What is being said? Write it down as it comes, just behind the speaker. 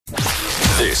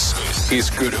This is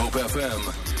Good Hope FM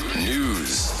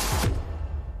News.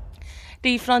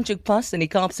 Die Franschhoek-pas in die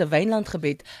Kaapse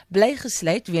Wynlandgebied bly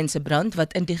gesluit weens 'n brand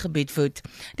wat in die gebied woed.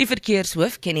 Die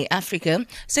verkeershoof, Kenny Africa,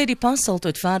 sê die pas sal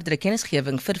tot verdere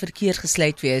kennisgewing vir verkeer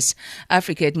gesluit wees.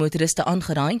 Africa het motoriste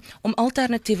aangeraai om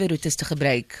alternatiewe roetes te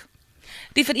gebruik.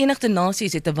 Die Verenigde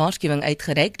Nasies het 'n waarskuwing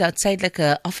uitgereik dat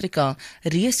Suidelike Afrika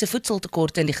reuse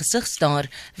voedseltekorte in die gesig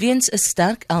staar weens 'n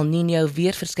sterk El Niño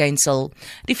weerverskynsel.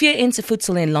 Die VN se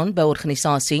Voedsel- en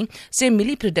Landbouorganisasie sê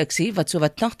mielieproduksie, wat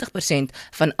sowat 80%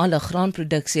 van alle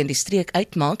graanproduksie in die streek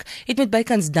uitmaak, het met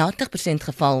bykans 30%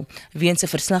 geval weens 'n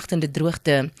verslegtende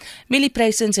droogte.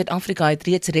 Mieliepryse in Suid-Afrika het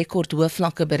reeds rekordhoë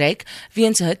vlakke bereik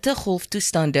weens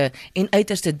hittegolftoestande en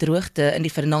uiterste droogte in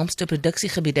die vernaamste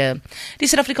produksiegebiede. Die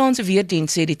Suid-Afrikaanse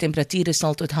weerdiens sê die temperature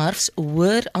sal tot herfs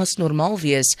hoër as normaal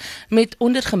wees, met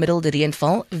ondergemiddelde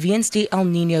reënval weens die El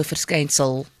Niño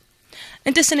verskynsel.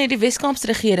 Intussen het die Wes-Kaapse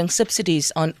regering subsidies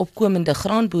aan opkomende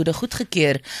graanboere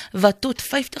goedgekeur, wat tot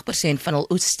 50% van hul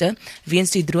oeste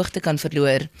weens die droogte kan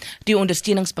verloor. Die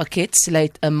ondersteuningspakket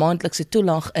sluit 'n maandelikse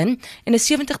toelaag in en 'n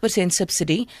 70%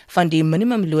 subsidie van die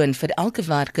minimumloon vir elke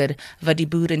werker wat die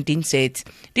boer in diens het.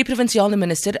 Die provinsiale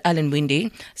minister, Alan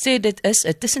Winde, sê dit is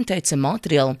 'n tussentydse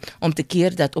maatreël om te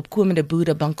keer dat opkomende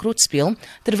boere bankrot speel,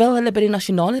 terwyl hulle by die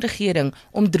nasionale regering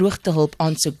om droogtehulp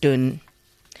aansoek doen.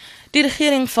 Die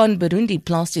regering van Burundi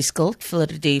plaas die skuld vir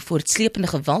die voortsleepende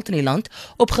geweld in die land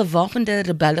op gewapende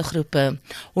rebellegroepe.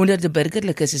 Honderde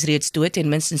burgerlikes is reeds dood en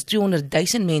minstens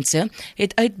 200,000 mense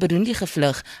het uit Burundi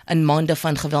gevlug in maande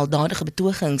van gewelddadige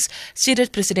betogings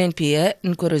sedert president Pierre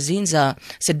Nkurunziza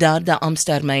se derde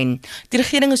amptetermyn. Die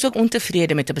regering is ook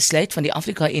ontevrede met 'n besluit van die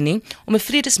Afrika-Unie om 'n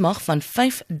vredesmag van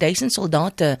 5,000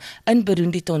 soldate in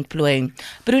Burundi te ontplooi.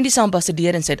 Burundi se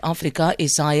ambassadeur in Suid-Afrika,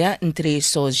 Isaiah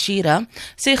Ntresozira,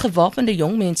 sê gewapende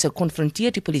jong mense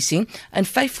konfronteer die polisie in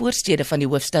 5 voorstede van die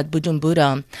hoofstad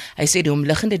Bujumbura. Hy sê die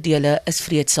omliggende dele is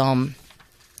vreedsaam.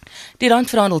 Die rand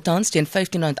verhandel tans teen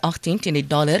R15.18 teen die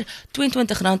dollar,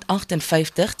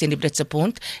 R22.58 teen die Britse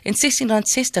pond en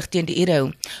R16.60 teen die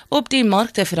euro. Op die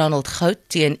markte verhandel goud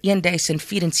teen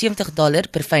 $1,074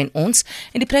 per fyn ons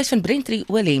en die prys van Brent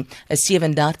olie is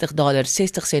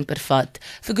 $37.60 per vat.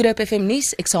 Vir Good Hope FM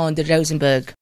nuus, ek is Rosenberg.